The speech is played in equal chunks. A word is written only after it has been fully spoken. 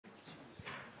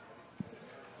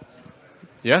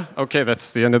Yeah? Okay, that's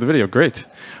the end of the video. Great.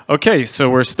 Okay, so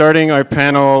we're starting our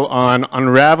panel on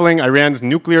unraveling Iran's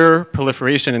nuclear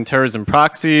proliferation and terrorism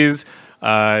proxies.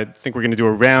 I think we're going to do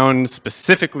a round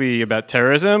specifically about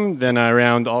terrorism, then a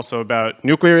round also about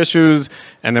nuclear issues,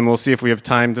 and then we'll see if we have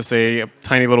time to say a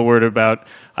tiny little word about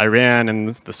Iran and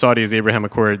the Saudis' Abraham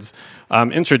Accords.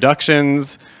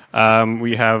 Introductions.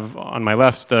 We have on my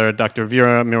left Dr.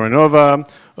 Vera Mironova,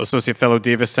 Associate Fellow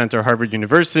Davis Center, Harvard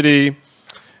University.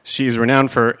 She is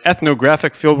renowned for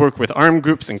ethnographic fieldwork with armed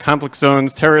groups in conflict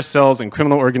zones, terrorist cells, and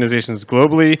criminal organizations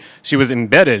globally. She was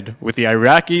embedded with the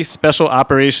Iraqi Special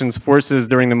Operations Forces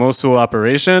during the Mosul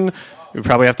operation. We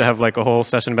probably have to have like a whole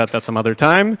session about that some other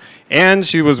time. And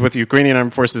she was with Ukrainian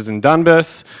armed forces in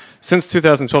Donbass. Since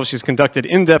 2012, she's conducted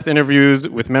in-depth interviews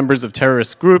with members of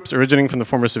terrorist groups originating from the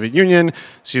former Soviet Union.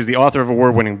 She's the author of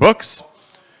award-winning books.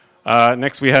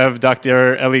 Next, we have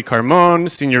Dr. Eli Karmon,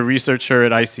 senior researcher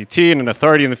at ICT and an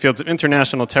authority in the fields of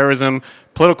international terrorism,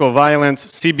 political violence,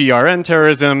 CBRN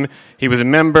terrorism. He was a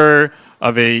member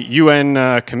of a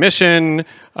UN commission.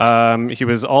 He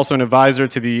was also an advisor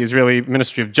to the Israeli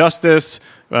Ministry of Justice,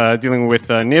 dealing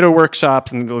with NATO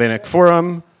workshops and the Atlantic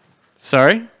Forum.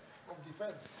 Sorry?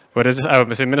 What is it? Oh,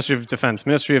 I say Ministry of Defense.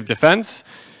 Ministry of Defense.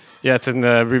 Yeah, it's in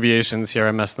the abbreviations here.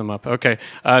 I messed them up. Okay.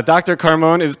 Dr.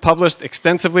 Karmon is published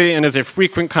extensively and is a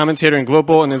frequent commentator in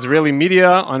global and Israeli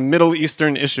media on Middle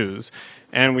Eastern issues.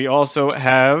 And we also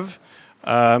have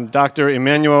Dr.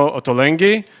 Emanuele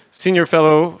Ottolenghi, Senior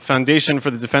Fellow, Foundation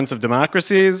for the Defense of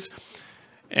Democracies.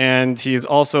 And he is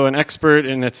also an expert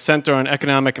in its Center on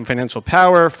Economic and Financial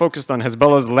Power, focused on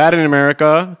Hezbollah's Latin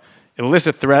America,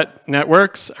 illicit threat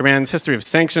networks, Iran's history of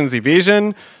sanctions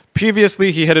evasion.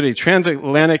 Previously, he headed a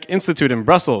transatlantic institute in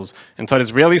Brussels and taught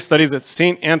Israeli studies at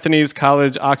St. Anthony's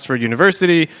College, Oxford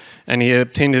University, and he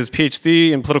obtained his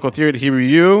PhD in political theory at Hebrew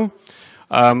U.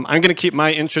 I'm going to keep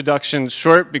my introduction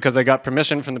short because I got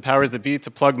permission from the powers that be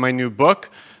to plug my new book.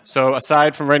 So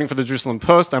aside from writing for the Jerusalem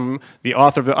Post, I'm the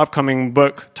author of the upcoming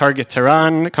book, Target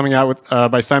Tehran, coming out with,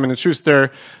 by Simon &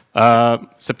 Schuster,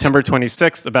 September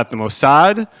 26th, about the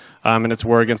Mossad and its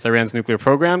war against Iran's nuclear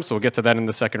program. So we'll get to that in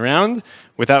the second round.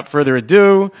 Without further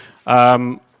ado,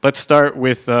 let's start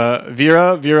with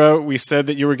Vera. Vera, we said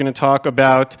that you were going to talk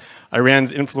about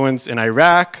Iran's influence in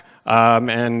Iraq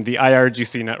and the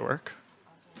IRGC network.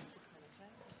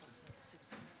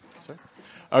 Sorry?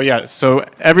 Oh yeah, so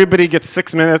everybody gets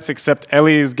 6 minutes except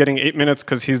Eli is getting 8 minutes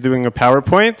because he's doing a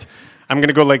PowerPoint. I'm going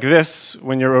to go like this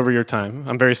when you're over your time.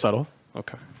 I'm very subtle.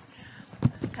 Okay.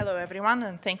 Hello, everyone,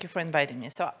 and thank you for inviting me.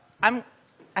 So I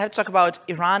have to talk about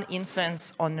Iran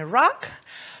influence on Iraq,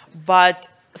 but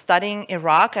studying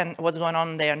Iraq and what's going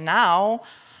on there now,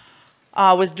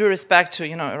 with due respect to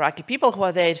Iraqi people who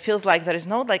are there, it feels like there is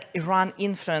no Iran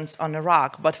influence on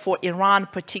Iraq, but for Iran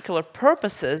particular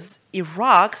purposes,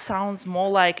 Iraq sounds more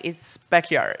like its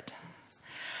backyard.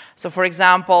 So, for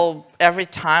example, every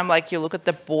time you look at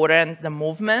the border and the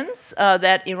movements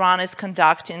that Iran is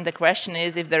conducting, the question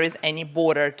is if there is any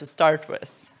border to start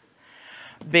with.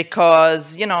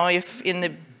 Because, if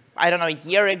I don't know, a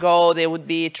year ago, there would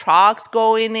be trucks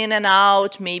going in and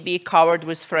out, maybe covered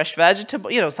with fresh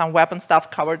vegetables, some weapon stuff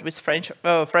covered with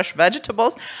fresh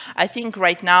vegetables. I think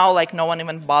right now, no one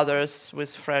even bothers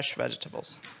with fresh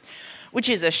vegetables, which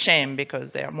is a shame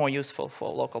because they are more useful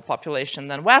for local population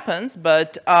than weapons.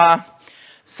 But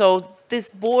so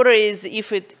this border is,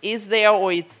 if it is there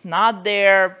or it's not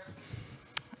there,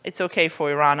 it's okay for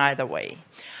Iran either way.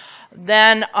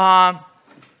 Then,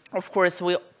 of course,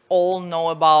 we all know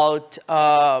about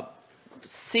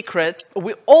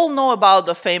we all know about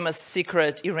the famous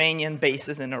secret Iranian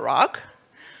bases in Iraq.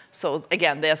 So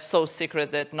again, they're so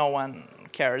secret that no one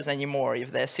cares anymore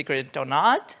if they're secret or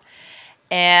not.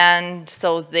 And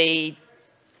so they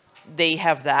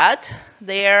have that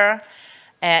there,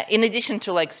 in addition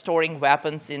to storing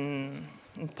weapons in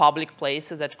public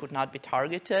places that could not be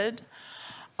targeted.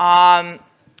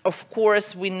 Of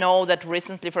course, we know that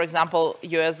recently, for example,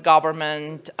 US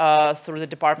government through the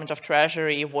Department of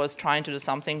Treasury was trying to do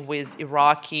something with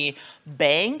Iraqi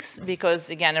banks because,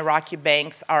 again, Iraqi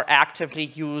banks are actively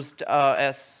used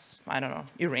as, I don't know,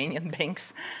 Iranian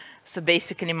banks. So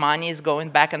basically money is going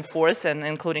back and forth, and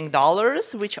including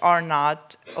dollars, which are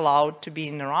not allowed to be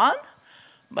in Iran.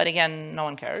 But again, no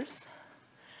one cares.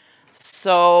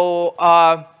 So,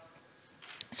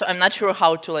 so I'm not sure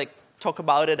how to talk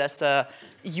about it as a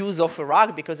use of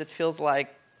Iraq because it feels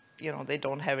like they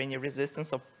don't have any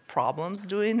resistance or problems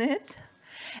doing it.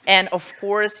 And of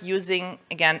course, using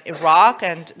again Iraq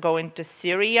and going to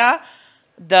Syria,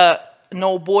 the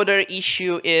no border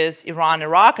issue is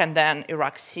Iran-Iraq and then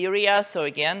Iraq-Syria. So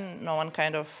again, no one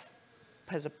kind of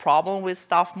has a problem with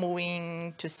stuff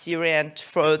moving to Syria and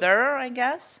further, I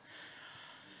guess.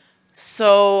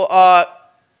 So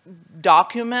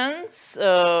documents,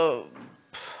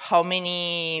 how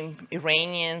many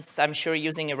Iranians, I'm sure,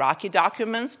 using Iraqi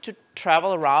documents to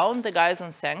travel around, the guys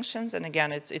on sanctions, and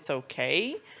again, it's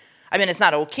okay. I mean, it's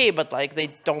not okay, but like they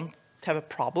don't have a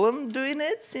problem doing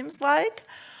it, seems like.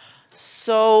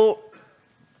 So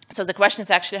the question is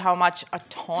actually how much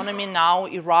autonomy now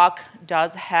Iraq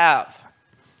does have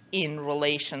in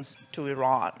relations to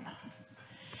Iran.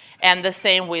 And the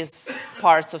same with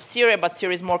parts of Syria, but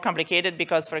Syria is more complicated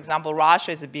because, for example,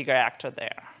 Russia is a bigger actor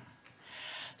there.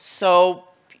 So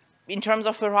in terms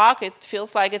of Iraq, it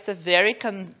feels like it's a very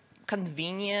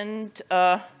convenient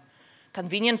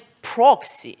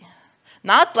proxy.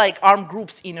 Not like armed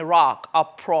groups in Iraq are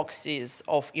proxies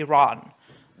of Iran,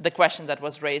 the question that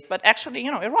was raised, but actually,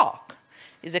 Iraq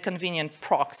is a convenient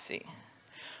proxy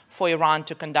for Iran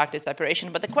to conduct its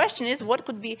operation. But the question is, what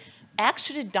could be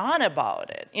actually done about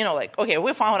it? Like, okay,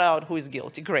 we found out who is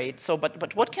guilty, great. So,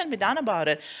 but what can be done about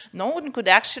it? No one could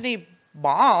actually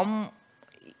bomb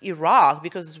Iraq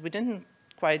because we didn't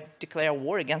quite declare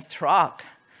war against Iraq.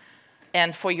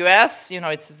 And for US,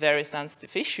 it's a very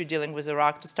sensitive issue dealing with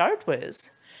Iraq to start with.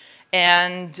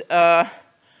 And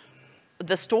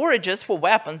the storages for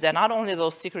weapons, they're not only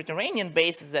those secret Iranian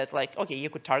bases that, like, okay, you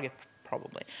could target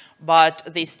probably, but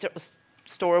they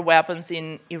store weapons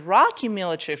in Iraqi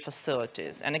military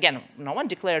facilities. And again, no one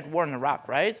declared war in Iraq,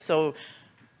 right? So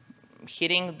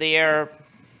hitting their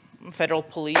federal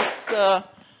police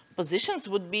positions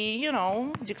would be,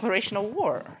 declaration of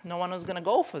war. No one was going to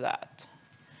go for that.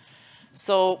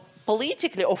 So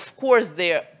politically, of course,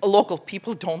 the local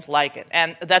people don't like it,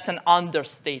 and that's an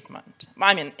understatement.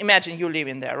 I mean, imagine you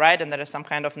living there, right, and there is some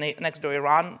kind of next door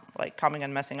Iran like coming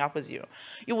and messing up with you.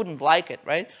 You wouldn't like it,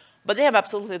 right? But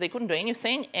they couldn't do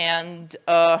anything, and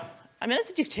I mean,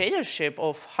 it's a dictatorship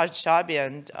of Hajjabi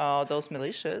and those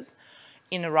militias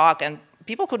in Iraq, and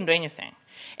people couldn't do anything.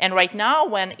 And right now,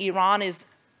 when Iran is,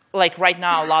 like right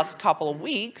now, last couple of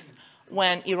weeks,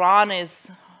 when Iran is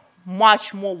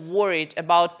much more worried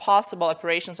about possible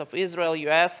operations of Israel,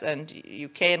 US, and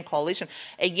UK and coalition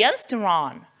against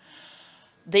Iran,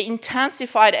 they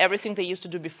intensified everything they used to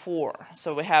do before.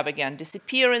 So we have, again,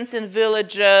 disappearance in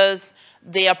villages.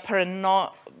 They have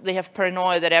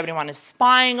paranoia that everyone is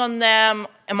spying on them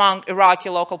among Iraqi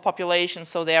local population,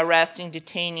 so they're arresting,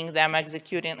 detaining them,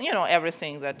 executing,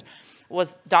 everything that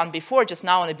was done before, just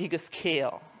now on a bigger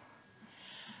scale.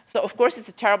 So of course, it's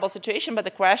a terrible situation, but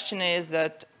the question is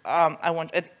that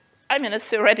a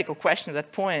theoretical question at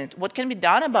that point. What can be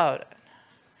done about it?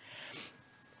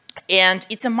 And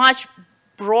it's a much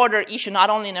broader issue, not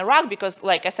only in Iraq, because,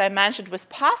 like, as I mentioned with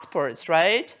passports,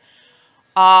 right?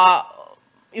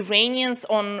 Iranians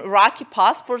on Iraqi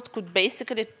passports could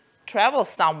basically travel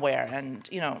somewhere, and,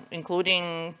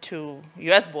 including to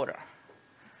US border,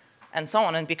 and so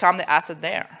on, and become the asset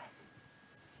there.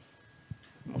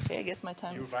 Okay, I guess my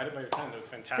time is... You abided by your time. That was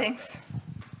fantastic. Thanks.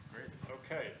 Great.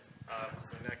 Okay.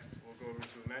 So next, we'll go over to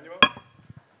Emanuele.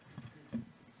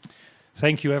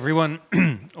 Thank you, everyone.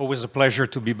 Always a pleasure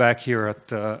to be back here at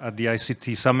the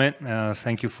ICT Summit.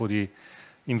 Thank you for the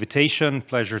invitation.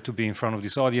 Pleasure to be in front of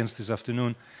this audience this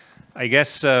afternoon. I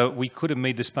guess we could have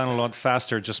made this panel a lot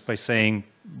faster just by saying,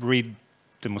 read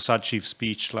the Mossad chief's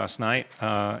speech last night,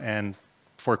 and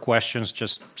for questions,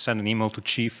 just send an email to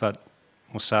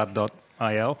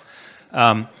chief@mossad.il.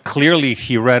 Clearly,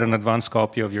 he read an advanced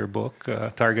copy of your book,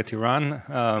 Target Iran.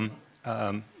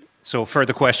 So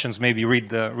further questions, maybe read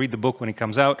the book when it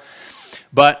comes out.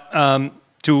 But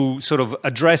to sort of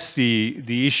address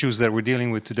the issues that we're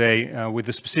dealing with today, with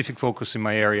a specific focus in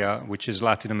my area, which is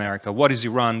Latin America, what is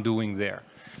Iran doing there?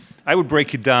 I would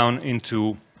break it down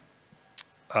into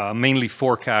mainly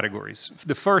 4 categories.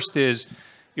 The first is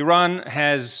Iran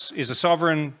is a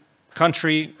sovereign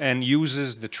country and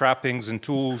uses the trappings and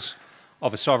tools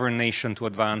of a sovereign nation to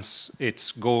advance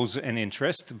its goals and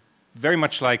interests, very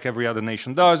much like every other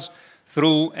nation does,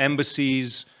 through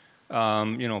embassies,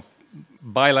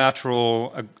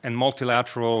 bilateral and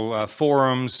multilateral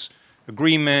forums,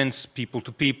 agreements,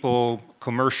 people-to-people,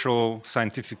 commercial,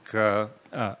 scientific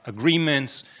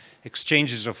agreements,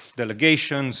 exchanges of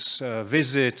delegations,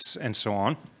 visits, and so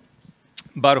on.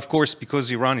 But of course, because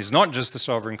Iran is not just a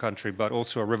sovereign country, but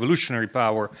also a revolutionary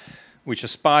power, which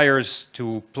aspires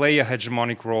to play a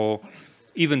hegemonic role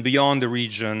even beyond the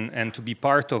region and to be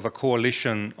part of a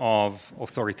coalition of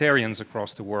authoritarians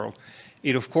across the world,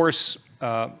 it of course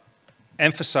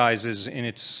emphasizes in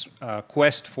its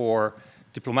quest for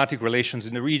diplomatic relations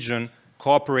in the region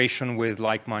cooperation with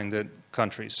like-minded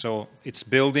countries. So it's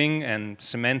building and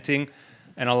cementing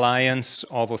an alliance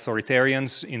of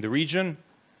authoritarians in the region,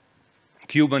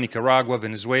 Cuba, Nicaragua,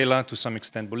 Venezuela, to some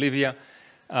extent Bolivia,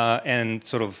 and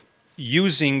sort of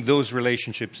using those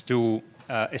relationships to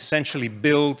essentially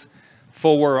build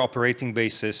forward operating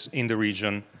bases in the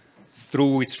region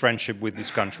through its friendship with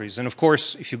these countries. And of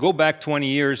course, if you go back 20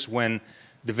 years when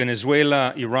the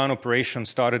Venezuela-Iran operation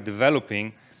started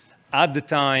developing, at the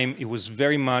time, it was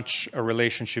very much a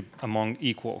relationship among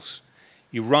equals.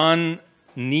 Iran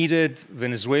needed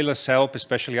Venezuela's help,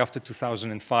 especially after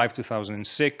 2005,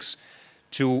 2006,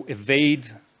 to evade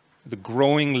the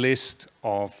growing list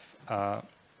of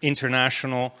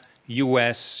international,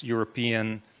 US,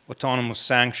 European, autonomous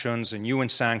sanctions and UN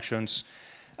sanctions,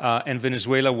 and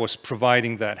Venezuela was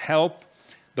providing that help.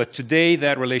 But today,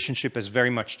 that relationship has very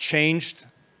much changed.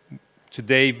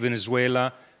 Today,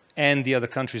 Venezuela and the other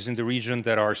countries in the region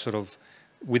that are sort of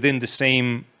within the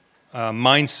same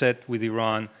mindset with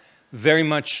Iran very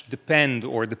much depend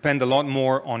a lot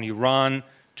more on Iran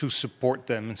to support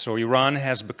them. And so Iran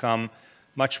has become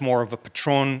much more of a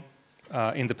patron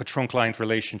in the patron-client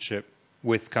relationship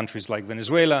with countries like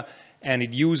Venezuela, and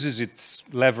it uses its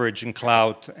leverage and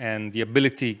clout and the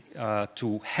ability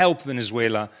to help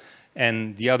Venezuela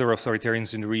and the other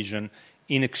authoritarians in the region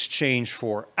in exchange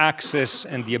for access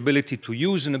and the ability to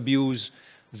use and abuse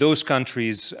those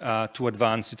countries to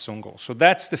advance its own goals. So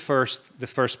that's the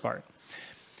first part.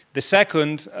 The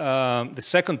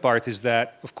second part is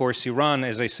that, of course, Iran,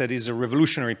 as I said, is a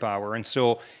revolutionary power. And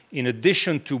so in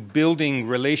addition to building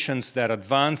relations that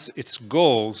advance its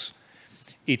goals,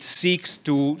 it seeks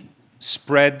to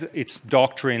spread its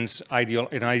doctrines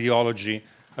and ideology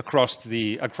across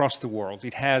the world.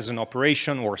 It has an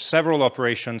operation or several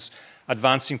operations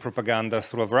advancing propaganda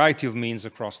through a variety of means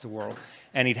across the world.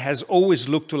 And it has always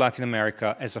looked to Latin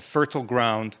America as a fertile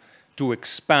ground to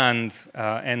expand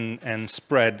and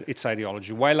spread its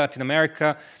ideology. Why Latin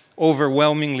America?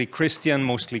 Overwhelmingly Christian,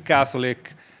 mostly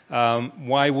Catholic.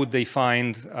 Why would they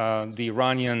find the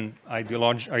Iranian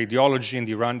ideology and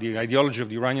the ideology of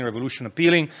the Iranian revolution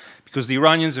appealing? Because the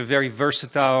Iranians are very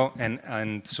versatile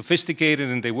and sophisticated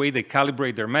in the way they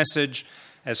calibrate their message.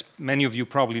 As many of you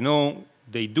probably know,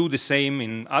 they do the same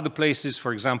in other places.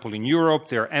 For example, in Europe,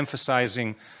 they're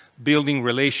emphasizing building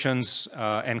relations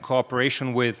and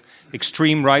cooperation with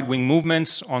extreme right-wing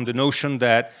movements on the notion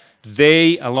that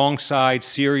they, alongside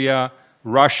Syria,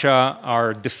 Russia,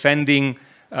 are defending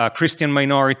Christian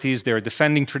minorities, they're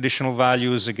defending traditional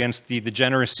values against the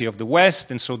degeneracy of the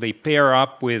West, and so they pair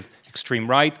up with extreme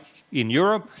right in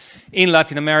Europe. In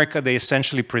Latin America, they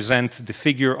essentially present the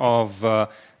figure of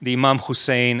the Imam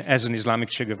Hussein as an Islamic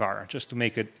Che Guevara, just to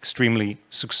make it extremely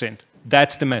succinct.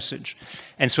 That's the message.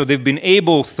 And so they've been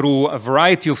able, through a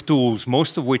variety of tools,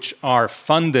 most of which are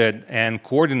funded and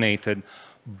coordinated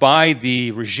by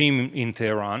the regime in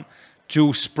Tehran,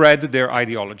 to spread their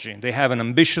ideology. They have an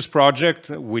ambitious project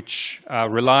which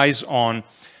relies on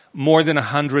more than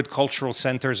 100 cultural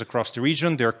centers across the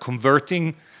region. They're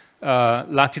converting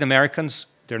Latin Americans.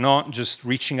 They're not just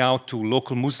reaching out to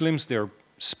local Muslims. They're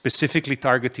specifically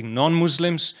targeting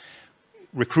non-Muslims,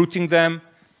 recruiting them,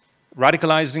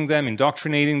 radicalizing them,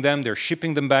 indoctrinating them. They're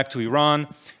shipping them back to Iran.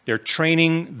 They're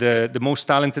training the most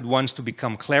talented ones to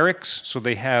become clerics. So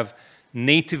they have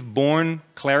native-born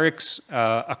clerics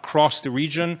across the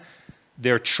region.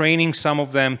 They're training some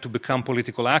of them to become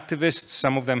political activists.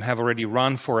 Some of them have already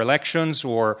run for elections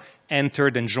or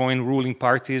entered and joined ruling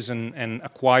parties and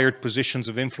acquired positions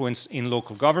of influence in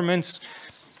local governments.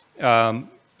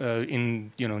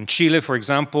 In Chile, for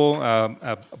example,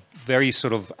 a very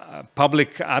sort of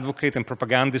public advocate and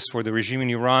propagandist for the regime in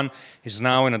Iran is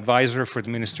now an advisor for the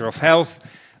Minister of Health.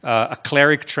 A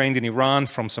cleric trained in Iran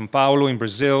from Sao Paulo in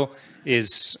Brazil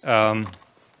has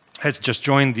just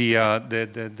joined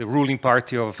the ruling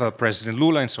party of President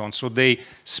Lula and so on. So they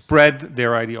spread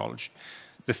their ideology.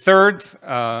 The third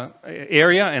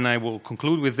area, and I will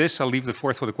conclude with this, I'll leave the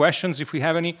fourth for the questions if we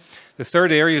have any. The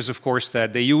third area is, of course,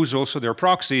 that they use also their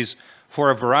proxies for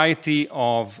a variety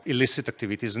of illicit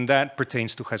activities, and that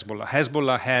pertains to Hezbollah.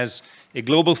 Hezbollah has a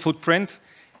global footprint.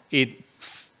 It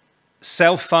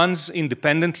self-funds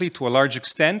independently to a large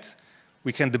extent.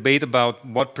 We can debate about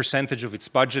what percentage of its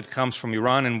budget comes from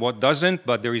Iran and what doesn't,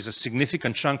 but there is a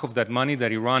significant chunk of that money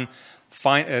that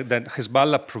that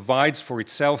Hezbollah provides for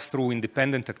itself through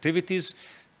independent activities,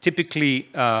 typically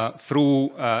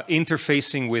through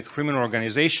interfacing with criminal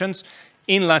organizations.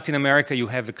 In Latin America, you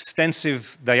have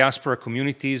extensive diaspora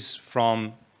communities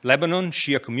from Lebanon,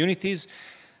 Shia communities.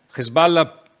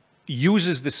 Hezbollah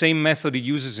uses the same method it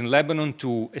uses in Lebanon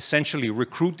to essentially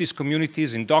recruit these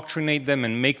communities, indoctrinate them,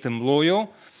 and make them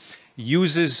loyal.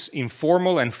 uses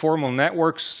informal and formal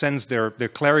networks, sends their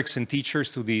clerics and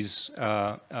teachers to these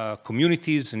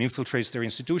communities and infiltrates their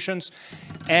institutions,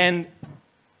 and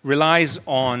relies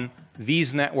on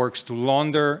these networks to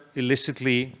launder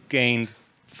illicitly gained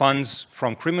funds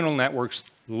from criminal networks,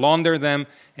 launder them,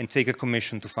 and take a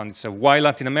commission to fund itself. Why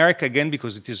Latin America? Again,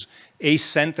 because it is a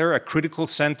center, a critical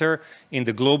center in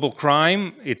the global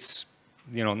crime. It's,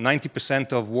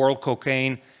 90% of world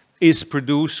cocaine is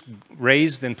produced,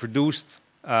 raised and produced,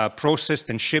 processed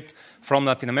and shipped from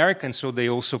Latin America, and so they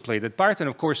also play that part. And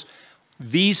of course,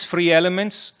 these three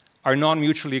elements are not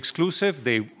mutually exclusive.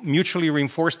 They mutually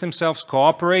reinforce themselves,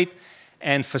 cooperate,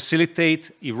 and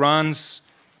facilitate Iran's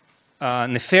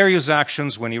nefarious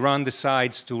actions when Iran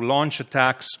decides to launch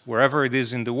attacks wherever it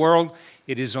is in the world.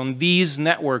 It is on these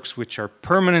networks, which are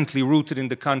permanently rooted in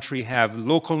the country, have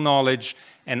local knowledge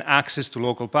and access to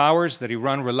local powers, that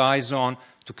Iran relies on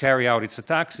to carry out its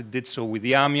attacks. It did so with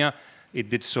Yamia. It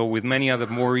did so with many other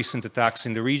more recent attacks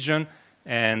in the region.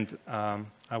 And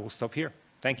I will stop here.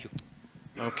 Thank you.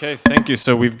 Okay, thank you.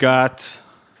 So we've got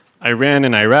Iran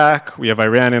and Iraq. We have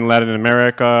Iran in Latin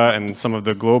America and some of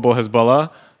the global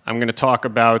Hezbollah. I'm going to talk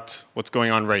about what's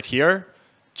going on right here.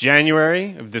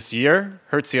 January of this year,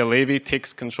 Herzi Halevi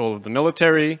takes control of the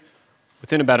military.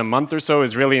 Within about a month or so,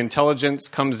 Israeli intelligence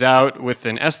comes out with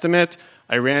an estimate.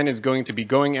 Iran is going to be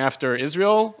going after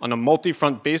Israel on a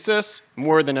multi-front basis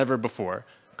more than ever before.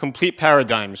 Complete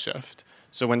paradigm shift.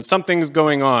 So when something's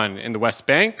going on in the West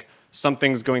Bank,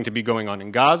 something's going to be going on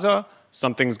in Gaza,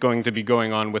 something's going to be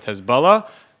going on with Hezbollah.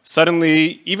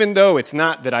 Suddenly, even though it's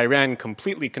not that Iran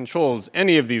completely controls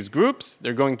any of these groups,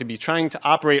 they're going to be trying to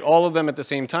operate all of them at the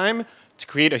same time to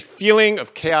create a feeling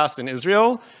of chaos in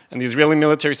Israel. And the Israeli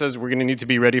military says, we're going to need to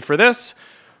be ready for this.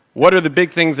 What are the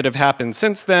big things that have happened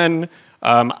since then?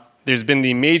 There's been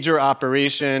the major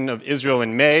operation of Israel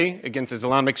in May against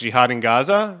Islamic Jihad in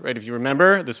Gaza, right? If you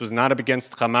remember, this was not up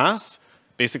against Hamas.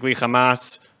 Basically,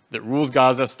 Hamas that rules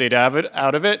Gaza stayed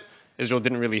out of it. Israel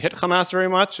didn't really hit Hamas very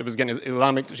much. It was against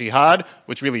Islamic Jihad,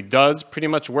 which really does pretty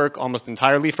much work almost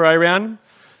entirely for Iran.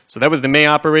 So that was the May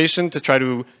operation to try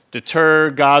to deter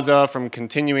Gaza from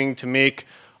continuing to make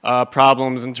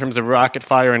problems in terms of rocket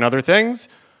fire and other things.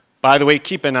 By the way,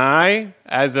 keep an eye.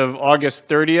 As of August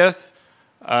 30th,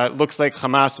 it looks like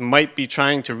Hamas might be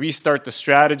trying to restart the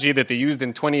strategy that they used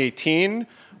in 2018,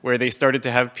 where they started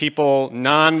to have people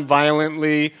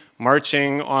non-violently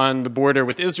marching on the border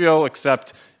with Israel,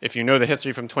 except if you know the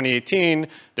history from 2018,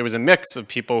 there was a mix of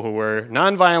people who were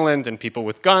non-violent and people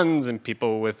with guns and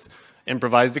people with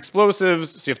improvised explosives,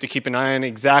 so you have to keep an eye on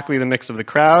exactly the mix of the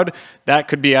crowd. That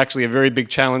could be actually a very big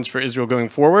challenge for Israel going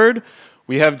forward.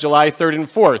 We have July 3rd and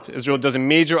 4th. Israel does a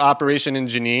major operation in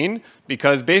Jenin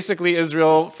because basically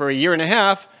Israel, for a year and a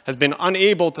half, has been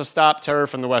unable to stop terror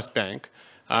from the West Bank.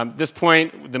 At this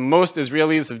point, the most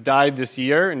Israelis have died this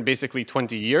year in basically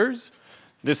 20 years.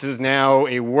 This is now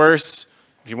a worse,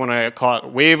 if you want to call it,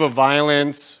 wave of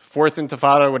violence, fourth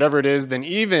intifada, whatever it is, than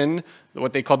even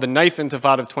what they called the knife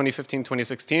intifada of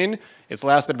 2015-2016. It's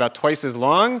lasted about twice as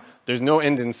long. There's no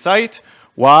end in sight.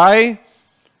 Why?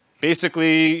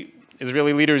 Basically,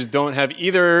 Israeli leaders don't have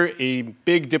either a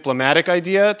big diplomatic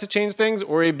idea to change things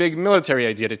or a big military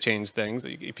idea to change things.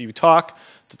 If you talk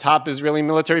to top Israeli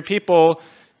military people,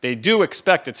 they do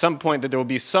expect at some point that there will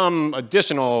be some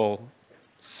additional,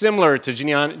 similar to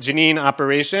Jenin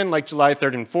operation, like July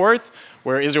 3rd and 4th,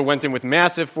 where Israel went in with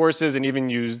massive forces and even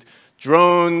used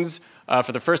drones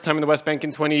for the first time in the West Bank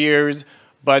in 20 years.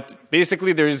 But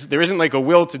basically, there isn't like a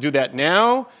will to do that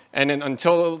now, and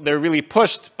until they're really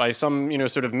pushed by some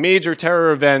sort of major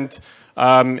terror event,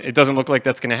 it doesn't look like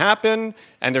that's going to happen.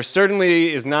 And there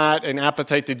certainly is not an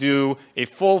appetite to do a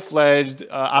full-fledged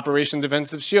Operation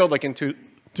Defensive Shield like in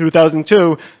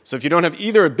 2002. So if you don't have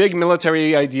either a big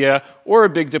military idea or a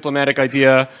big diplomatic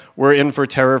idea, we're in for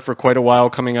terror for quite a while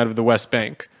coming out of the West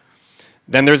Bank.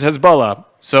 Then there's Hezbollah.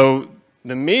 So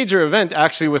the major event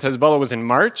actually with Hezbollah was in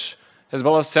March.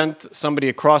 Hezbollah sent somebody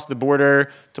across the border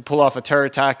to pull off a terror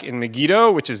attack in Megiddo,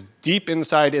 which is deep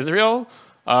inside Israel.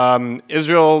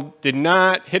 Israel did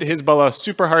not hit Hezbollah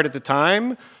super hard at the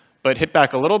time, but hit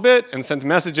back a little bit and sent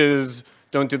messages,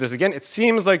 don't do this again. It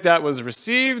seems like that was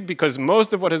received because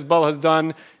most of what Hezbollah has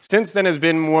done since then has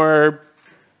been more,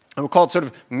 I would call it sort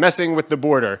of messing with the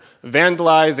border.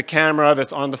 Vandalize a camera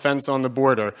that's on the fence on the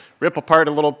border. Rip apart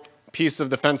a little piece of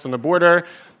the fence on the border.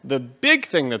 The big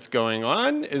thing that's going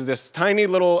on is this tiny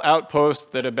little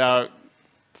outpost that about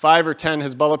 5 or 10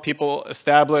 Hezbollah people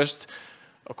established,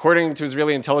 according to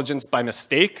Israeli intelligence, by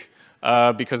mistake.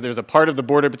 because there's a part of the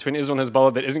border between Israel and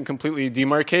Hezbollah that isn't completely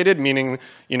demarcated, meaning,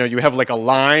 you have like a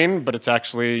line, but it's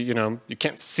actually, you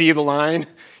can't see the line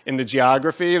in the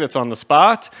geography that's on the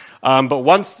spot. But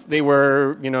once they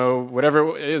were,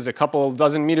 whatever it is, a couple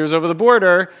dozen meters over the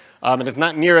border, and it's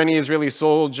not near any Israeli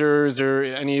soldiers or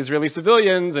any Israeli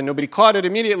civilians, and nobody caught it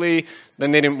immediately,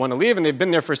 then they didn't want to leave, and they've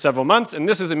been there for several months. And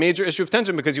this is a major issue of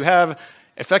tension because you have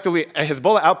effectively a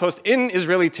Hezbollah outpost in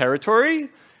Israeli territory,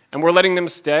 and we're letting them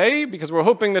stay because we're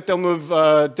hoping that they'll move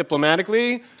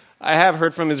diplomatically. I have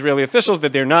heard from Israeli officials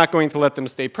that they're not going to let them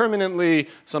stay permanently.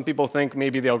 Some people think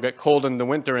maybe they'll get cold in the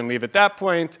winter and leave at that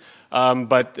point.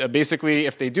 But basically,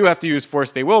 if they do have to use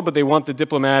force, they will, but they want the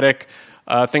diplomatic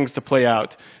things to play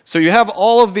out. So you have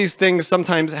all of these things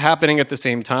sometimes happening at the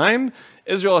same time.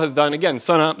 Israel has done, again,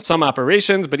 some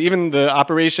operations, but even the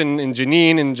operation in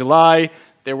Jenin in July,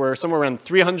 there were somewhere around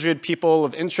 300 people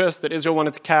of interest that Israel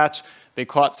wanted to catch. They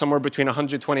caught somewhere between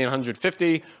 120 and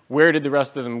 150. Where did the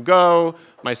rest of them go?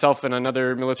 Myself and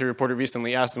another military reporter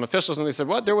recently asked some officials, and they said,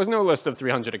 what? There was no list of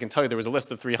 300. I can tell you there was a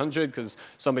list of 300 because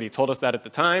somebody told us that at the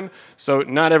time. So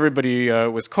not everybody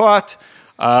was caught.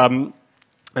 And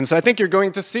so I think you're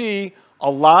going to see a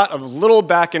lot of little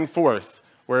back and forth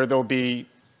where there'll be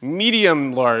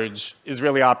medium-large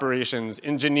Israeli operations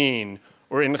in Jenin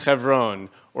or in Hebron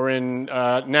or in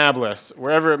Nablus,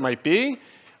 wherever it might be.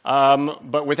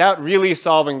 But without really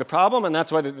solving the problem, and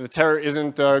that's why the terror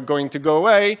isn't going to go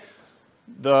away.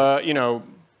 The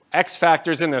X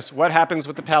factors in this. What happens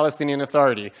with the Palestinian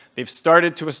Authority? They've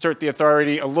started to assert the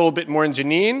authority a little bit more in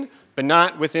Jenin, but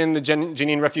not within the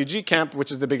Jenin refugee camp,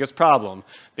 which is the biggest problem.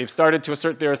 They've started to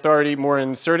assert their authority more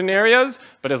in certain areas,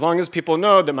 but as long as people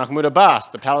know that Mahmoud Abbas,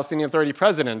 the Palestinian Authority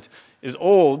president, is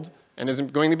old and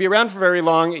isn't going to be around for very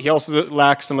long, he also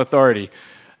lacks some authority.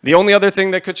 The only other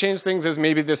thing that could change things is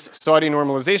maybe this Saudi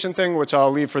normalization thing, which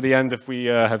I'll leave for the end if we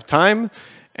have time.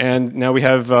 And now we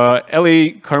have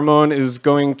Eli Karmon is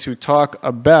going to talk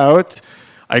about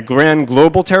Iran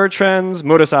global terror trends,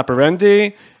 modus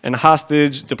operandi, and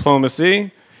hostage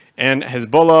diplomacy, and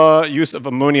Hezbollah use of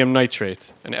ammonium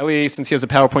nitrate. And Eli, since he has a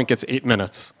PowerPoint, gets 8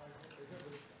 minutes.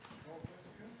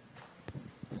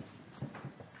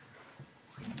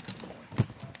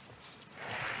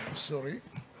 Sorry.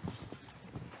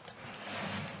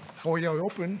 How are you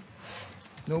open?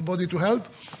 Nobody to help?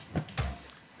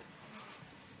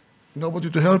 Nobody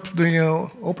to help the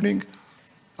opening?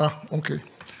 Okay.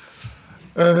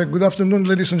 Good afternoon,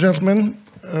 ladies and gentlemen.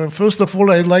 First of all,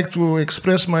 I'd like to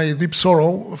express my deep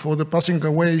sorrow for the passing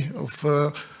away of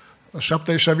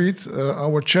Shabtai Shavit,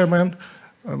 our chairman,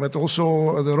 but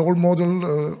also the role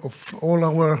model of all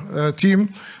our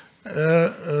team.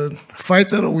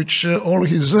 Fighter which all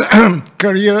his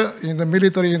career in the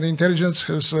military and the intelligence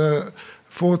has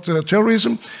fought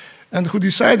terrorism, and who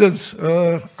decided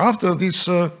after this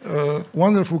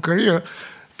wonderful career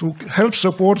to help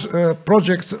support a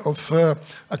project of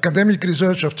academic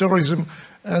research of terrorism.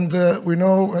 And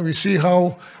we see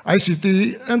how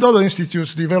ICT and other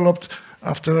institutes developed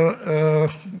after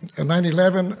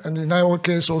 9/11, and in our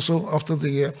case also after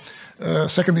the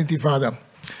Second Intifada.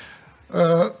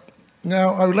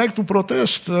 Now, I would like to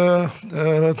protest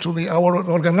to our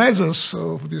organizers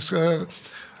of this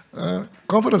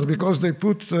conference because they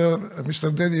put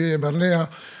Mr. Dedi Barnea,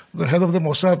 the head of the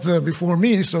Mossad, before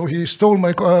me, so he stole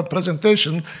my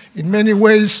presentation. In many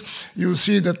ways, you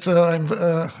see that I'm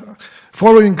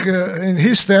following in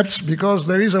his steps because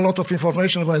there is a lot of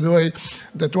information, by the way,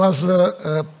 that was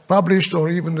published or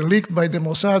even leaked by the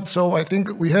Mossad, so I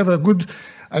think we have a good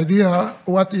idea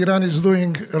what Iran is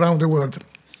doing around the world.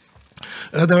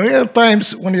 There are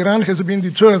times when Iran has been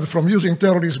deterred from using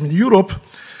terrorism in Europe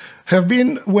have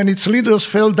been when its leaders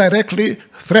felt directly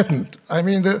threatened. I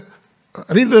mean, the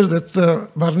leaders that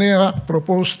Barnea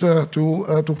proposed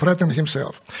to threaten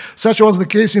himself. Such was the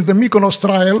case in the Mykonos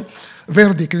trial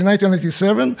verdict in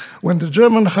 1997, when the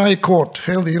German High Court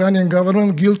held the Iranian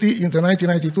government guilty in the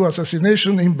 1992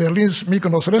 assassination in Berlin's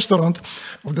Mykonos restaurant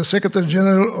of the Secretary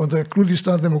General of the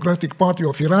Kurdistan Democratic Party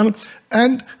of Iran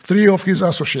and 3 of his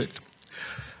associates.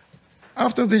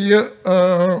 After the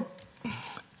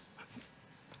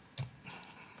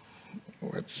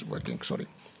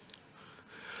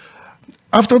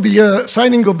After the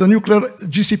signing of the nuclear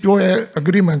JCPOA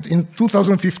agreement in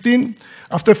 2015,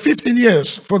 after 15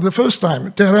 years, for the first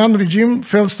time, Tehran regime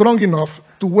felt strong enough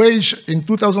to wage in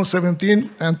 2017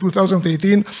 and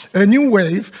 2018 a new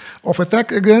wave of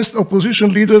attack against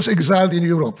opposition leaders exiled in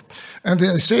Europe. And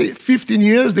I say 15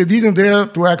 years, they didn't dare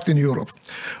to act in Europe.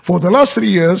 For the last 3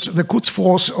 years, the Quds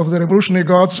Force of the Revolutionary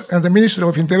Guards and the Ministry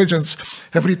of Intelligence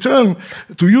have returned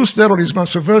to use terrorism and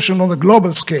subversion on a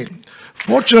global scale.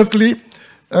 Fortunately,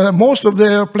 Most of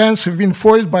their plans have been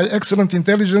foiled by excellent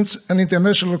intelligence and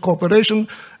international cooperation,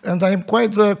 and I am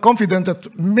quite confident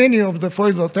that many of the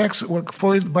foiled attacks were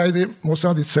foiled by the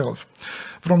Mossad itself.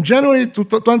 From January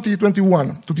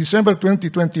 2021 to December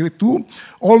 2022,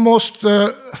 almost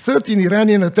 13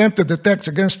 Iranian attempted attacks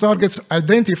against targets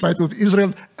identified with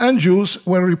Israel and Jews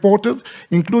were reported,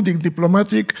 including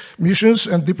diplomatic missions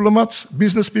and diplomats,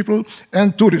 business people,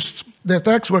 and tourists. The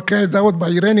attacks were carried out by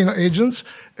Iranian agents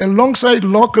alongside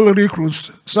local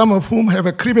recruits, some of whom have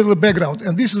a criminal background.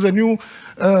 And this is a new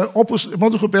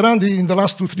modus operandi in the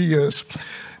last 2-3 years.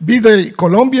 Be they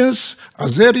Colombians,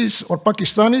 Azeris, or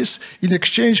Pakistanis, in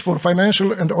exchange for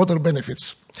financial and other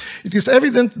benefits. It is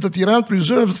evident that Iran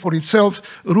preserved for itself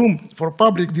room for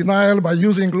public denial by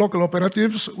using local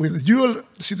operatives with dual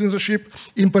citizenship,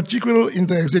 in particular in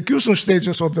the execution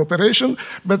stages of the operation,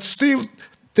 but still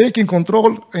taking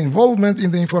control, involvement in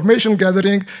the information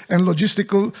gathering and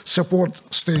logistical support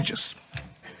stages.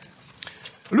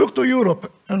 Look to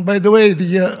Europe, and by the way,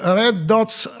 the red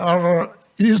dots are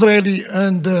Israeli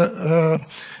and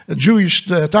Jewish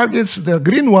targets. The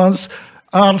green ones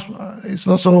are, it's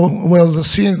not so well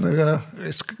seen,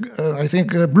 I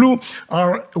think blue,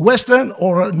 are Western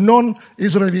or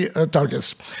non-Israeli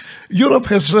targets. Europe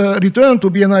has returned to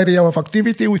be an area of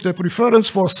activity with a preference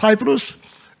for Cyprus,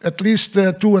 at least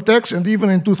 2 attacks, and even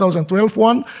in 2012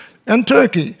 one, and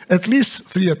Turkey, at least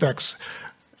 3 attacks,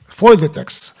 foiled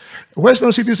attacks.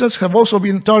 Western citizens have also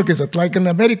been targeted, like an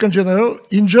American general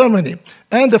in Germany,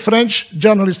 and a French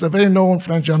journalist, a very known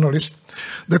French journalist.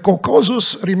 The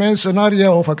Caucasus remains an area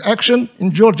of action.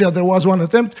 In Georgia, there was one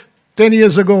attempt. 10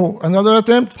 years ago, another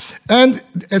attempt. And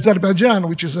Azerbaijan,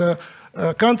 which is a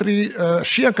country,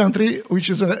 Shia country, which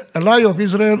is an ally of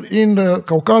Israel in the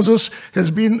Caucasus,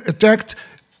 has been attacked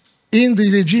in the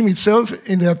regime itself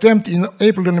in the attempt in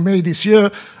April and May this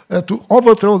year to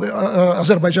overthrow the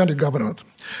Azerbaijani government.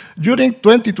 During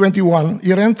 2021,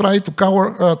 Iran tried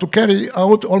to carry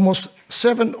out almost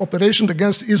 7 operations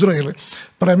against Israel,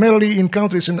 primarily in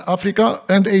countries in Africa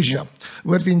and Asia,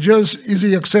 where it enjoys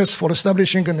easy access for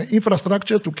establishing an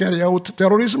infrastructure to carry out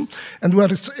terrorism, and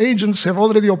where its agents have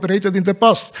already operated in the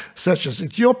past, such as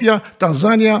Ethiopia,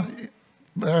 Tanzania,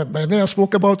 Bernea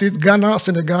spoke about it, Ghana,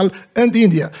 Senegal, and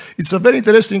India. It's a very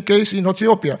interesting case in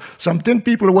Ethiopia. Some 10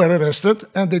 people were arrested,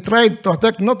 and they tried to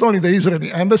attack not only the Israeli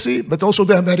embassy, but also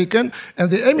the American and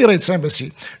the Emirates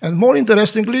embassy. And more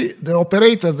interestingly,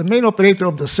 the main operator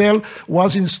of the cell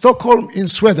was in Stockholm, in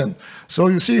Sweden. So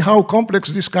you see how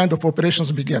complex this kind of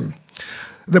operations began.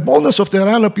 The boldness of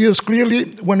Tehran appears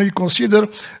clearly when we consider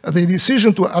the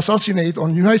decision to assassinate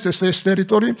on United States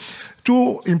territory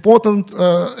 2 important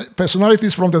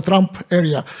personalities from the Trump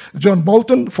area, John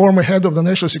Bolton, former head of the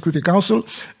National Security Council,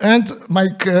 and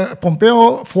Mike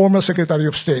Pompeo, former Secretary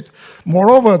of State.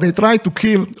 Moreover, they tried to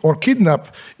kill or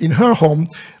kidnap in her home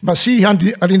Masih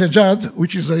Alinejad,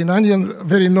 which is an Iranian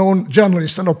very known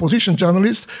journalist, an opposition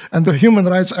journalist, and a human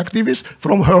rights activist,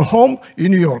 from her home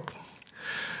in New York.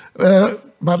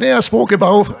 Bernea spoke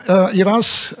about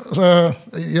Iran's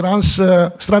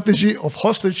strategy of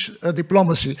hostage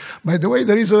diplomacy. By the way,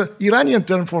 there is an Iranian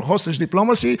term for hostage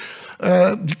diplomacy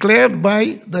declared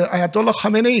by the Ayatollah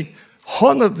Khamenei,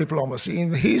 honor diplomacy.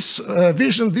 In his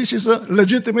vision, this is a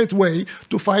legitimate way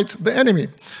to fight the enemy.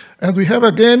 And we have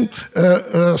again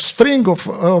a string of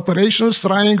operations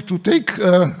trying to take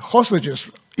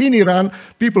hostages in Iran,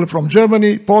 people from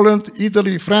Germany, Poland,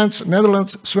 Italy, France,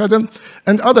 Netherlands, Sweden,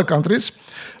 and other countries,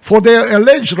 for their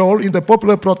alleged role in the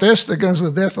popular protest against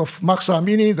the death of Mahsa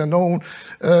Amini, the known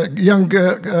young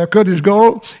Kurdish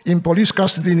girl, in police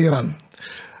custody in Iran.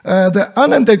 The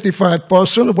unidentified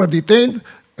person were detained,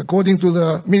 according to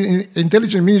the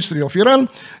Intelligence Ministry of Iran,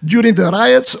 during the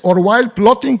riots or while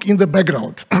plotting in the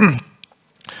background.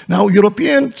 Now,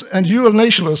 European and dual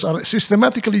nationalists are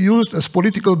systematically used as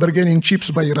political bargaining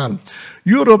chips by Iran.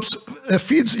 Europe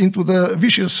feeds into the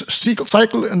vicious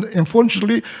cycle, and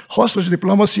unfortunately, hostage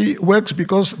diplomacy works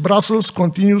because Brussels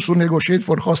continues to negotiate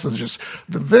for hostages.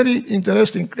 The very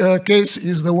interesting case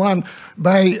is the one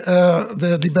by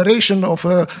the liberation of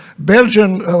a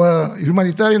Belgian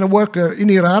humanitarian worker in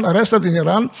Iran, arrested in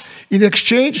Iran, in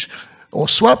exchange or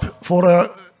swap for a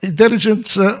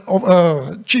intelligence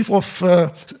chief of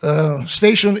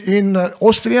station in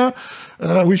Austria,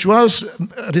 which was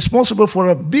responsible for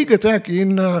a big attack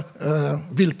in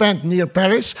Villepinte near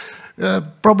Paris,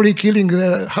 probably killing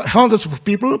hundreds of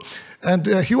people. And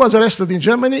he was arrested in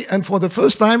Germany, and for the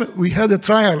first time we had a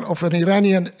trial of an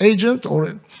Iranian agent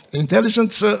or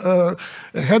intelligence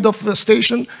head of the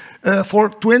station for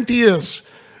 20 years.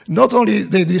 Not only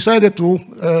they decided to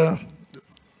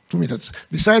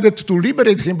decided to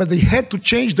liberate him, but they had to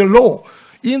change the law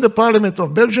in the parliament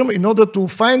of Belgium in order to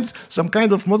find some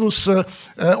kind of modus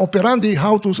operandi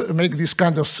how to make this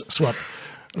kind of swap.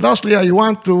 Lastly, I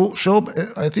want to show,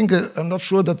 I think, I'm not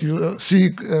sure that you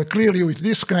see clearly with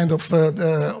this kind of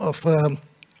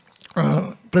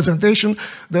presentation,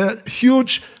 the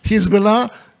huge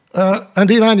Hezbollah and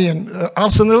Iranian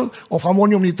arsenal of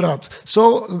ammonium nitrate.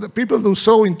 So the people who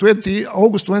saw in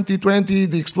August 2020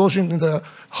 the explosion in the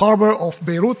harbor of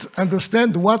Beirut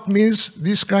understand what means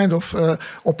this kind of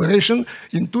operation.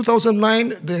 In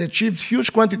 2009, they achieved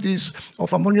huge quantities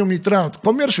of ammonium nitrate,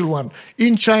 commercial one,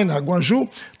 in China, Guangzhou,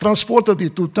 transported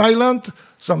it to Thailand,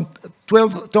 some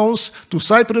 12 tons, to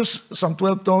Cyprus, some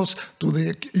 12 tons, to the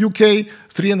UK,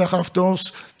 3.5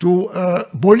 tons, to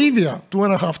Bolivia,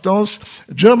 2.5 tons,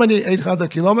 Germany, 800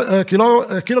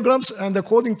 kilograms, and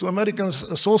according to American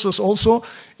sources also,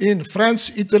 in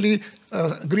France, Italy,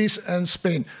 Greece, and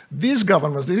Spain. These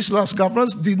governments, these last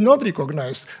governments, did not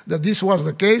recognize that this was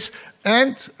the case,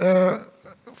 and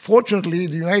fortunately,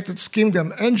 the United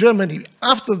Kingdom and Germany,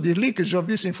 after the leakage of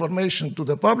this information to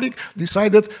the public,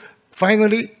 decided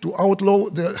finally to outlaw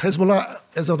the Hezbollah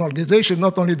as an organization,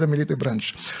 not only the military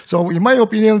branch. So in my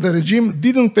opinion, the regime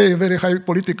didn't pay a very high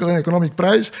political and economic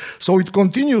price, so it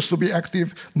continues to be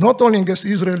active, not only against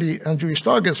Israeli and Jewish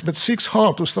targets, but seeks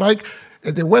hard to strike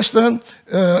at the Western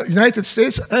United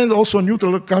States and also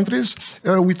neutral countries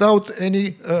without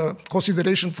any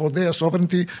consideration for their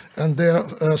sovereignty and their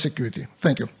security.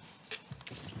 Thank you.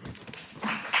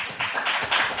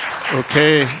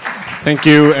 Okay. Thank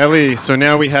you, Eli. So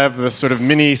now we have the sort of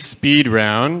mini speed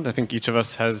round. I think each of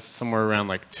us has somewhere around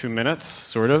like 2 minutes,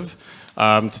 sort of,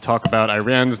 to talk about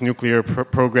Iran's nuclear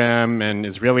program and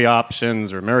Israeli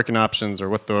options or American options or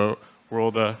what the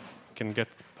world can get.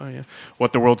 Oh, yeah.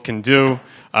 What the world can do.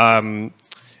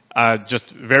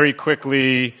 Just very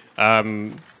quickly,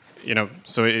 you know,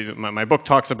 so my book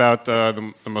talks about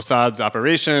the Mossad's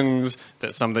operations,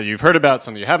 that some that you've heard about,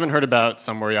 some that you haven't heard about,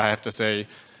 some where I have to say,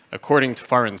 according to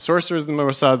foreign sources, the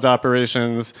Mossad's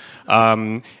operations,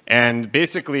 and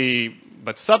basically,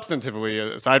 but substantively,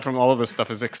 aside from all of this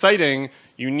stuff is exciting,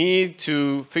 you need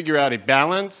to figure out a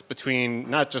balance between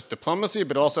not just diplomacy,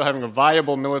 but also having a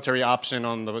viable military option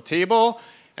on the table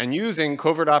and using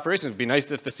covert operations. It'd be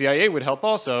nice if the CIA would help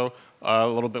also a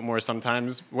little bit more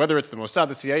sometimes, whether it's the Mossad,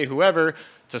 the CIA, whoever,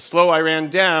 to slow Iran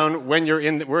down when we're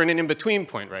in an in-between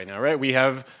point right now, right?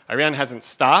 Iran hasn't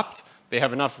stopped. They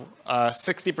have enough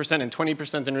 60% and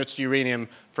 20% enriched uranium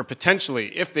for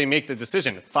potentially, if they make the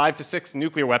decision, 5 to 6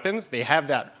 nuclear weapons. They have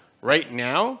that right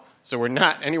now. So we're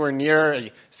not anywhere near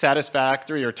a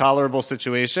satisfactory or tolerable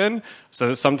situation.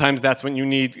 So sometimes that's when you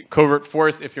need covert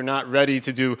force if you're not ready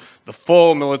to do the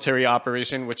full military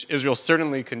operation, which Israel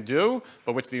certainly can do,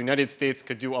 but which the United States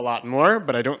could do a lot more.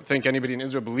 But I don't think anybody in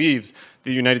Israel believes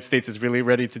the United States is really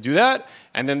ready to do that.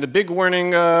 And then the big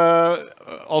warning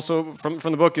also from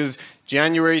the book is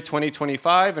January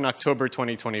 2025 and October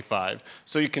 2025.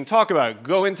 So you can talk about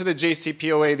go into the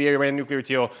JCPOA, the Iran nuclear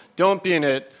deal, don't be in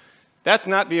it. That's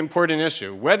not the important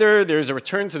issue. Whether there's a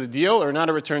return to the deal or not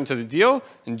a return to the deal,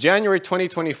 in January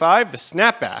 2025, the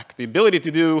snapback, the ability to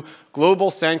do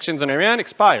global sanctions on Iran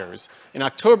expires. In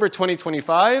October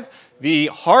 2025, the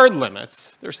hard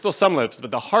limits, there's still some limits,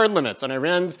 but the hard limits on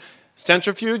Iran's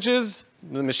centrifuges,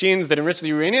 the machines that enrich the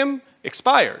uranium,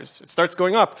 expires. It starts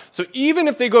going up. So even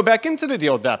if they go back into the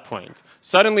deal at that point,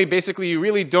 suddenly, basically, you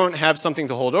really don't have something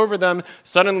to hold over them.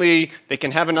 Suddenly, they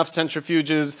can have enough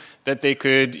centrifuges that they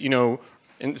could, you know,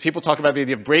 and people talk about the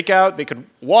idea of breakout, they could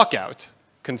walk out,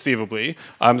 conceivably.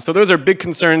 So those are big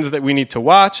concerns that we need to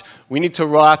watch. We need to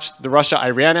watch the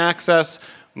Russia-Iran axis.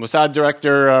 Mossad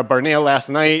Director Barnea last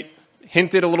night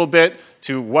hinted a little bit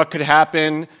to what could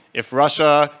happen if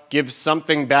Russia gives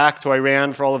something back to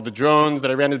Iran for all of the drones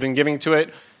that Iran has been giving to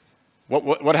it.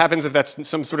 What happens if that's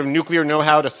some sort of nuclear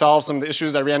know-how to solve some of the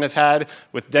issues Iran has had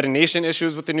with detonation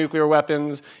issues with the nuclear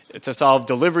weapons, to solve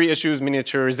delivery issues,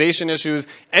 miniaturization issues,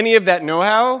 any of that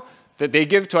know-how that they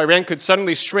give to Iran could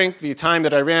suddenly shrink the time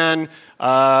that Iran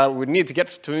would need to get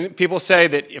to. People say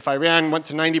that if Iran went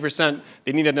to 90%,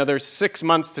 they need another 6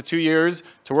 months to 2 years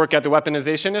to work out the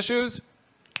weaponization issues.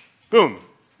 Boom.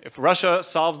 If Russia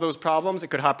solves those problems, it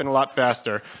could happen a lot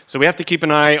faster. So we have to keep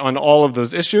an eye on all of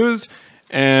those issues.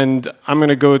 And I'm going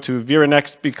to go to Vera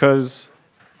next because...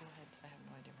 Go ahead. I have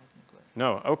no idea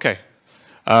about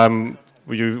nuclear. No, okay.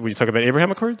 Will you talk about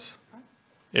Abraham Accords? Huh?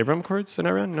 Abraham Accords in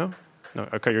Iran? No? No.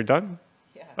 Okay, you're done?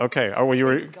 Yeah. Okay. Oh, well, you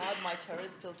were... Thanks God my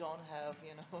terrorists still don't have,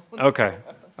 you know... Okay.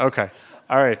 Okay.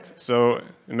 All right. So,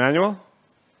 Emanuele?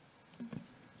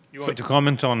 You want to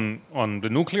comment on the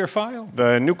nuclear file?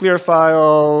 The nuclear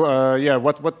file, yeah,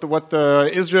 what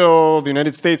Israel, the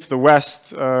United States, the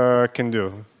West can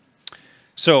do.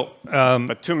 So,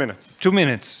 but 2 minutes. 2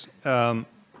 minutes.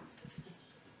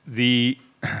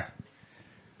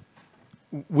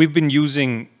 We've been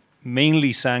using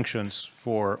mainly sanctions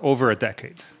for over a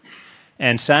decade.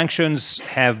 And sanctions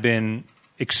have been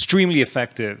extremely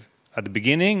effective at the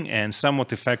beginning and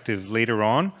somewhat effective later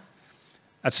on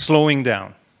at slowing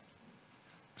down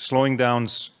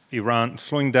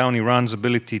Iran's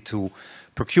ability to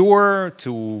procure,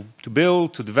 to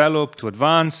build, to develop, to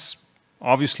advance.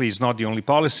 Obviously, it's not the only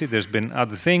policy. There's been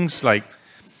other things like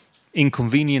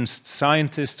inconvenienced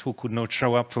scientists who could not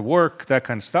show up for work, that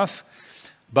kind of stuff.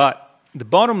 But the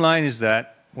bottom line is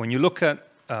that when you look at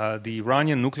the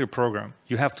Iranian nuclear program,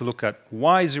 you have to look at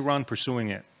why is Iran pursuing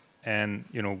it, and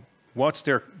what's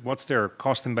their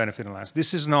cost and benefit analysis.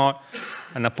 This is not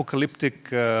an apocalyptic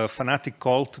fanatic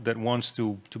cult that wants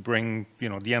to bring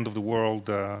the end of the world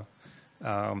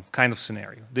kind of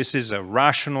scenario. This is a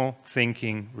rational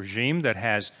thinking regime that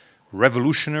has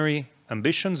revolutionary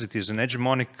ambitions. It is an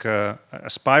hegemonic,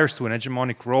 aspires to an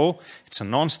hegemonic role. It's a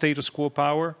non-status quo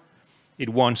power. It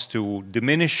wants to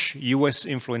diminish US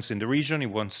influence in the region.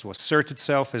 It wants to assert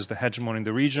itself as the hegemon in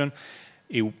the region.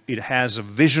 It has a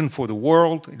vision for the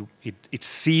world. It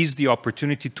sees the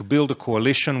opportunity to build a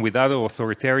coalition with other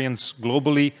authoritarians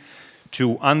globally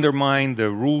to undermine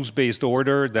the rules-based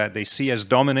order that they see as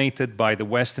dominated by the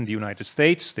West and the United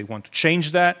States. They want to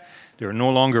change that. They're no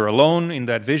longer alone in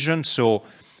that vision. So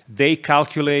they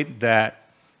calculate that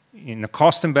in a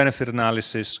cost and benefit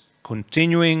analysis,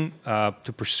 continuing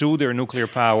to pursue their nuclear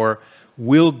power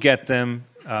will get them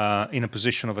in a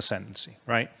position of ascendancy,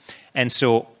 right? And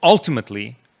so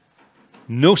ultimately,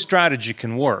 no strategy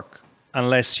can work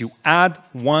unless you add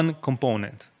one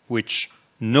component, which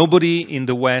nobody in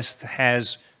the West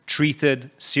has treated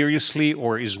seriously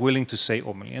or is willing to say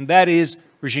openly, and that is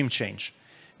regime change.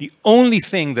 The only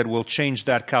thing that will change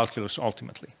that calculus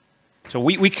ultimately. So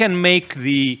we can make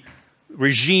the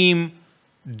regime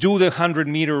do the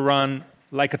 100-meter run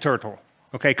like a turtle.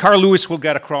 Okay, Carl Lewis will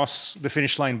get across the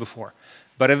finish line before,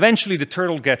 but eventually the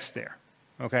turtle gets there.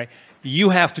 Okay, you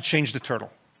have to change the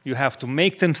turtle. You have to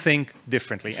make them think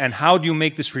differently. And how do you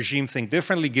make this regime think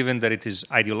differently, given that it is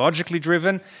ideologically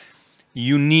driven?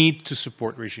 You need to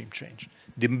support regime change.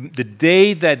 The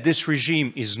day that this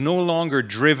regime is no longer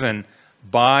driven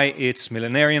by its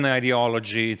millenarian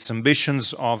ideology, its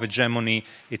ambitions of hegemony,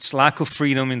 its lack of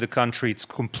freedom in the country, its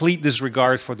complete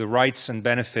disregard for the rights and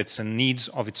benefits and needs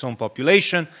of its own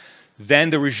population,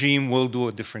 then the regime will do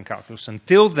a different calculus.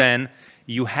 Until then,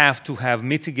 you have to have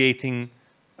mitigating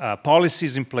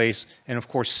policies in place, and of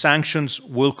course sanctions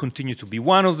will continue to be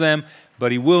one of them,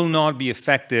 but it will not be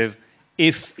effective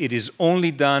if it is only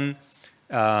done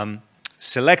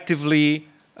selectively,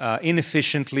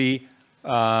 inefficiently,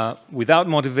 without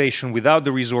motivation, without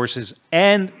the resources,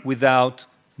 and without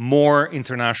more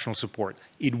international support.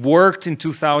 It worked in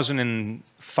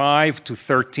 2005 to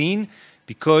 13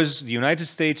 because the United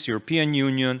States, European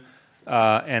Union,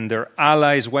 and their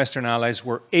allies, Western allies,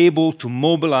 were able to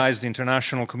mobilize the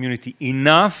international community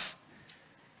enough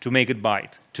to make it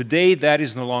bite. Today, that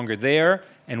is no longer there,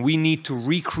 and we need to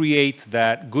recreate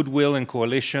that goodwill and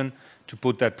coalition to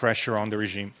put that pressure on the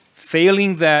regime.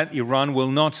 Failing that, Iran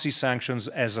will not see sanctions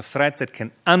as a threat that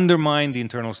can undermine the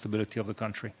internal stability of the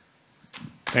country.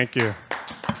 Thank you.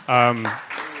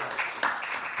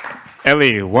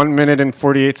 Eli, 1 minute and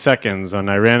 48 seconds on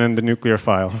Iran and the nuclear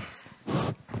file.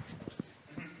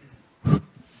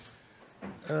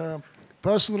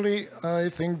 Personally, I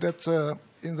think that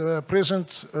in the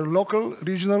present local,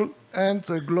 regional, and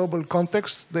global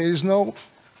context, there is no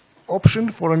option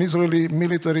for an Israeli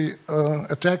military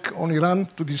attack on Iran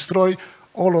to destroy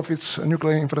all of its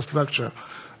nuclear infrastructure.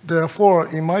 Therefore,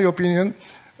 in my opinion,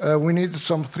 we need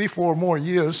some 3-4 more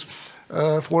years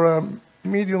for a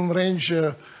medium-range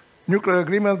nuclear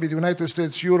agreement with the United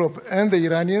States, Europe, and the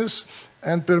Iranians,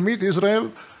 and permit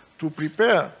Israel to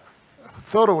prepare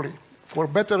thoroughly for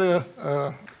better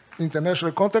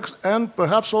international context and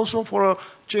perhaps also for a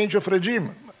change of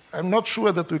regime. I'm not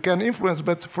sure that we can influence,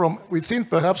 but from within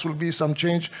perhaps will be some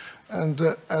change. And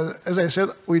as I said,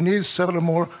 we need several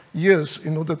more years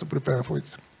in order to prepare for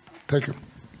it. Thank you.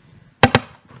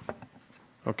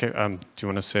 Okay, do you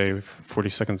want to say 40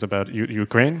 seconds about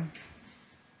Ukraine?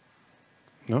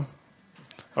 No?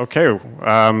 Okay,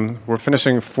 we're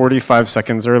finishing 45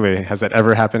 seconds early. Has that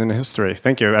ever happened in history?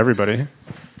 Thank you, everybody.